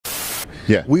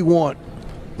Yeah. We want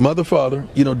mother, father,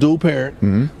 dual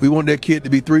parent. We want that kid to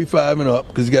be 3, 5 and up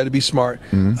because he got to be smart.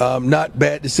 Not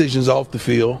bad decisions off the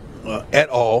field at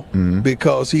all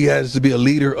because he has to be a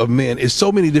leader of men. It's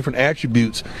so many different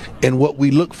attributes in what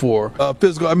we look for.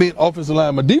 Physical, offensive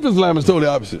lineman. Defensive lineman is totally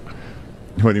opposite.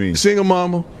 What do you mean? Single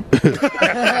mama.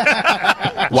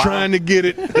 Trying to get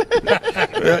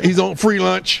it. He's on free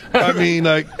lunch. I'm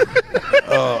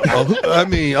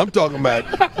talking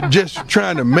about just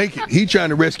trying to make it. He trying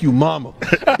to rescue mama.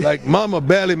 Like mama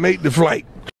barely made the flight.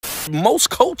 Most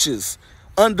coaches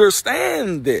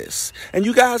understand this. And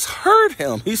you guys heard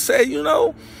him. He said,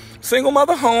 single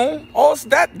mother home. All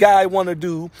that guy want to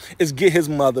do is get his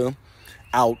mother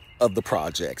out of the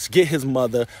projects, get his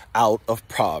mother out of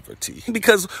poverty.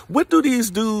 Because what do these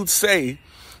dudes say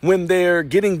when they're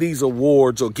getting these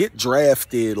awards or get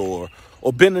drafted or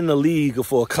been in the league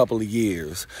for a couple of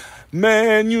years?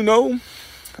 Man,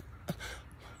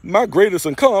 my greatest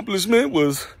accomplishment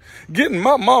was getting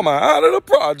my mama out of the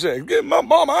project, getting my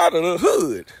mama out of the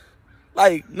hood.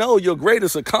 Like, no, your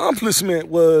greatest accomplishment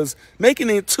was making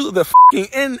it to the fucking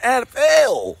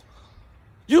NFL.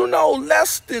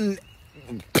 Less than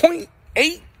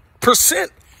 0.8%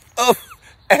 of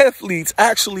athletes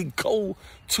actually go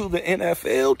to the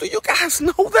NFL. Do you guys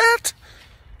know that?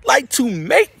 Like, to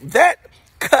make that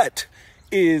cut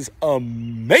is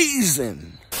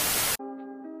amazing.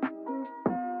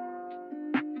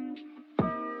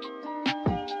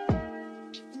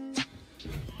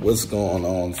 What's going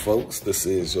on, folks? This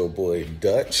is your boy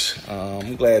Dutch.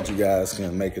 I'm glad you guys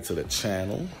can make it to the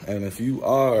channel. And if you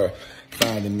are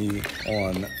finding me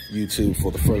on YouTube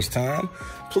for the first time,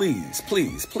 please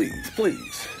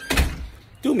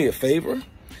do me a favor,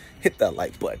 hit that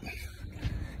like button.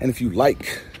 And if you really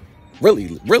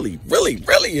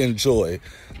enjoy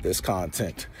this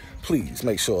content, please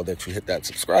make sure that you hit that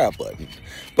subscribe button.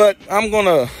 But I'm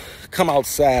gonna come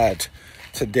outside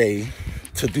today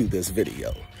to do this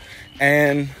video.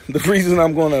 And the reason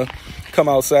I'm gonna come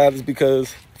outside is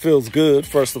because it feels good,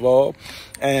 first of all.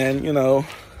 And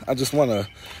I just want a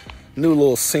new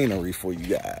little scenery for you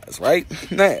guys, right?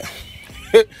 Now,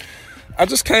 I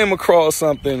just came across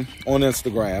something on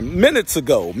Instagram minutes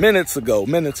ago.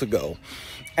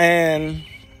 And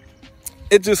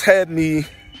it just had me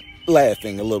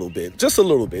laughing a little bit. Just a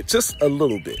little bit.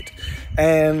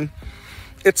 And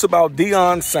it's about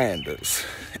Deion Sanders.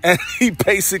 And he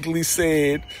basically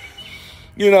said,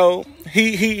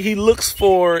 he looks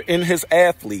for in his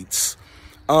athletes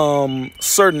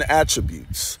certain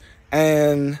attributes,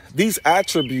 and these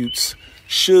attributes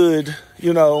should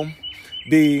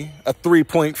be a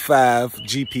 3.5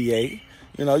 GPA.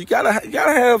 You gotta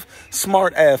have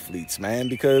smart athletes, man,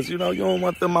 because you don't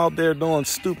want them out there doing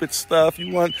stupid stuff.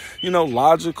 You want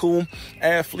logical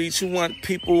athletes. You want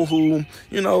people who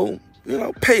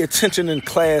pay attention in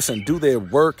class and do their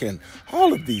work and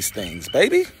all of these things,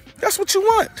 baby. That's what you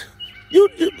want.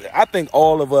 I think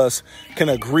all of us can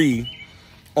agree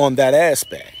on that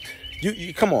aspect.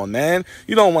 You come on, man.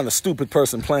 You don't want a stupid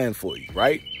person playing for you,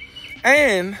 right?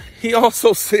 And he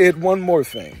also said one more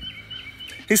thing.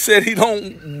 He said he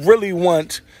don't really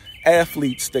want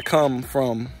athletes that come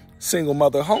from single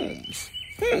mother homes.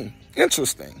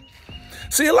 Interesting.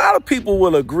 See, a lot of people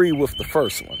will agree with the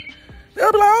first one.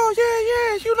 They'll be like, oh,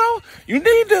 yeah, you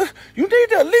need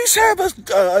to at least have a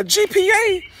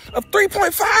GPA of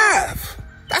 3.5.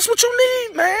 That's what you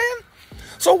need, man.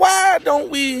 So why don't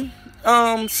we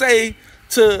say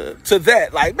to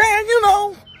that, like, man,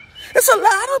 it's a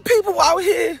lot of people out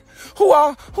here who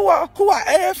are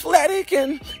athletic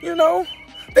and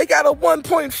they got a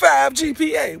 1.5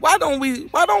 GPA. Why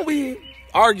don't we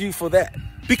argue for that?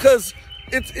 Because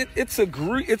it's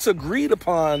agreed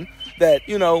upon that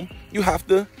you have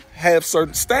to have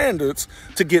certain standards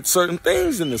to get certain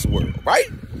things in this world, right?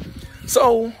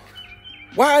 So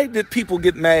why did people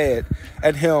get mad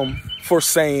at him for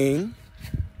saying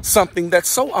something that's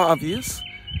so obvious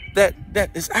that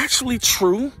is actually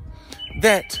true?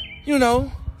 That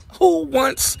who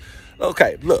wants?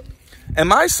 Okay, look,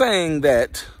 am I saying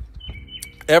that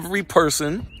every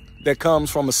person that comes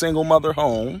from a single mother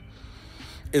home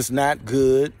is not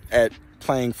good at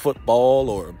playing football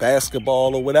or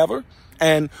basketball or whatever,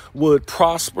 and would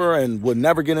prosper and would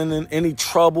never get in any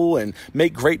trouble and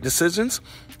make great decisions?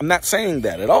 I'm not saying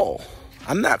that at all.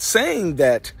 I'm not saying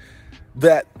that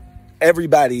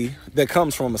everybody that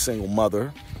comes from a single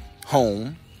mother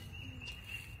home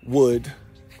would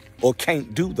or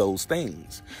can't do those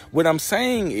things. What I'm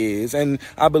saying is, and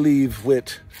I believe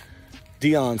what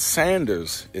Deion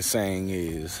Sanders is saying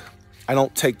is, I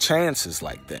don't take chances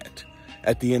like that.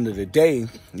 At the end of the day,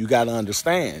 you got to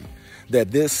understand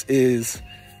that this is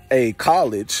a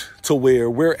college to where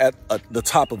we're at the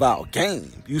top of our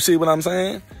game. You see what I'm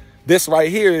saying? This right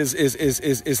here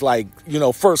is like, you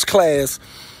know, first class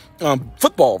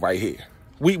football right here.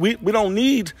 We don't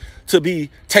need to be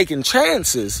taking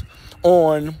chances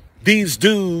on these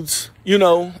dudes, you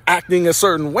know, acting a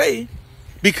certain way,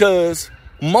 because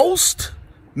most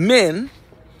men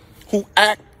who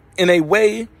act in a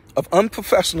way of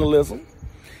unprofessionalism,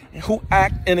 who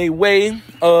act in a way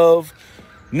of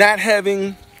not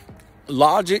having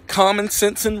logic, common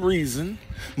sense, and reason,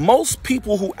 most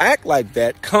people who act like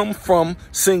that come from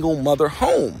single mother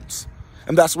homes.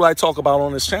 And that's what I talk about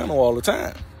on this channel all the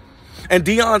time. And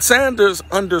Deion Sanders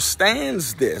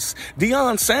understands this.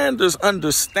 Deion Sanders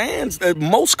understands that.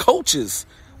 Most coaches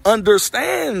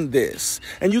understand this.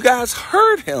 And you guys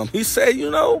heard him. He said, you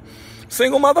know,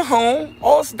 single mother home,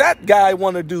 all that guy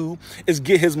want to do is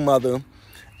get his mother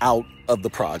out of the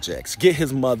projects, get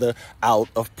his mother out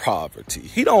of poverty.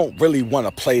 He don't really want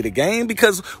to play the game,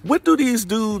 because what do these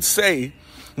dudes say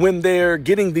when they're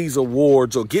getting these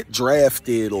awards or get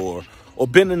drafted or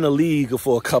been in the league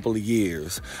for a couple of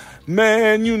years?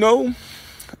 Man, you know,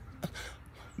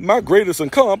 my greatest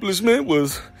accomplishment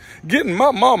was getting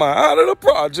my mama out of the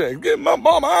project, getting my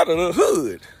mama out of the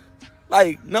hood.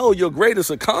 Like, no, your greatest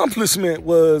accomplishment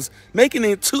was making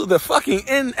it to the fucking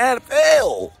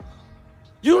NFL.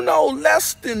 You know,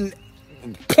 less than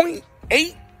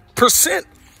 0.8%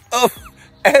 of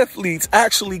athletes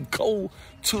actually go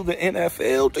to the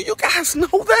NFL. Do you guys know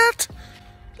that?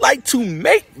 Like, to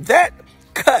make that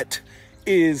cut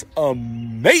is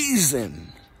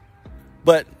amazing.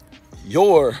 But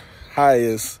your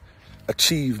highest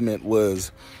achievement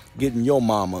was getting your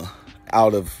mama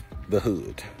out of the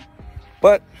hood.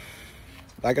 But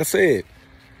like I said,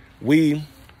 we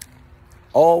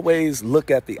always look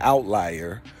at the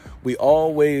outlier. We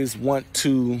always want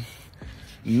to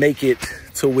make it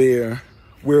to where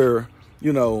we're,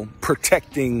 you know,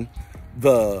 protecting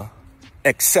the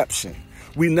exception.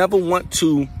 We never want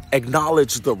to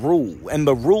acknowledge the rule. And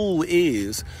the rule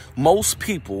is most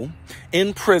people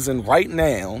in prison right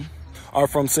now are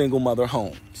from single mother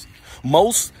homes.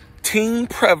 Most teen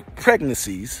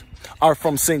pregnancies are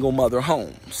from single mother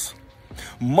homes.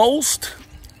 Most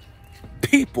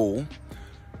people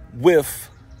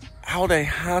without a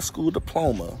high school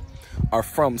diploma are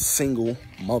from single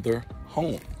mother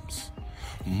homes.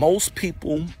 Most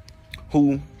people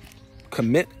who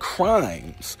commit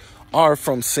crimes are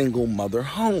from single mother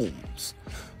homes.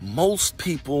 Most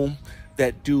people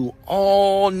that do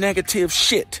all negative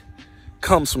shit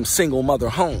comes from single mother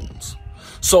homes.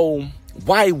 So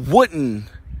why wouldn't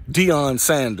Deion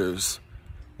Sanders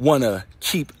want to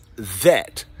keep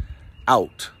that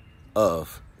out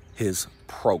of his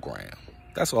program?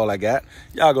 That's all I got.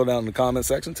 Y'all go down in the comment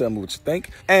section, tell me what you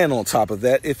think. And on top of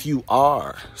that, if you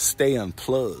are, stay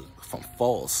unplugged from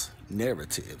false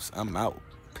narratives. I'm out.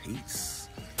 Peace.